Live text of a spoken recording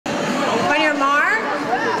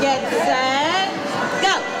Get set,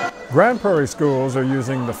 go! Grand Prairie schools are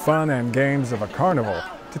using the fun and games of a carnival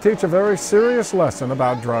to teach a very serious lesson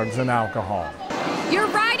about drugs and alcohol. You're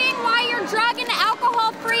riding while you're drug and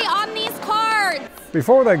alcohol free on these cards.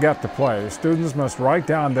 Before they get to play, students must write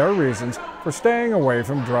down their reasons for staying away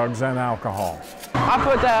from drugs and alcohol. I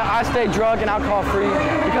put that I stay drug and alcohol free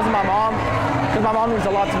because of my mom. Because my mom means a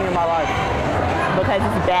lot to me in my life. Because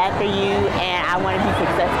it's bad for you and I want to be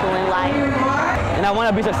successful in life. And I want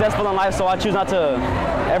to be successful in life, so I choose not to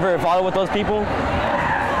ever follow with those people.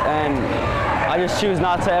 And I just choose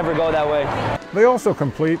not to ever go that way. They also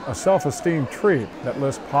complete a self-esteem treat that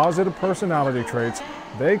lists positive personality traits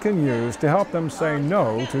they can use to help them say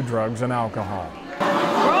no to drugs and alcohol.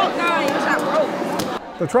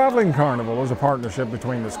 The Traveling Carnival is a partnership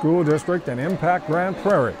between the school district and Impact Grand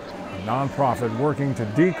Prairie, a nonprofit working to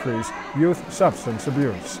decrease youth substance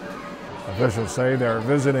abuse. Officials say they're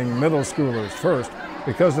visiting middle schoolers first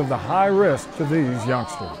because of the high risk to these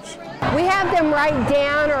youngsters. We have them write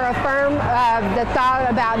down or affirm the thought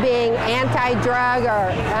about being anti-drug,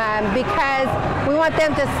 or because we want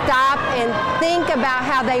them to stop and think about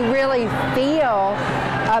how they really feel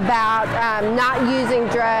about not using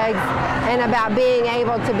drugs and about being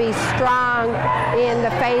able to be strong in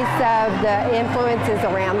the face of the influences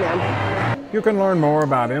around them. You can learn more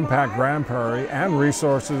about Impact Grand Prairie and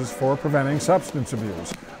resources for preventing substance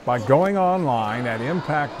abuse by going online at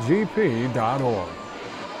impactgp.org.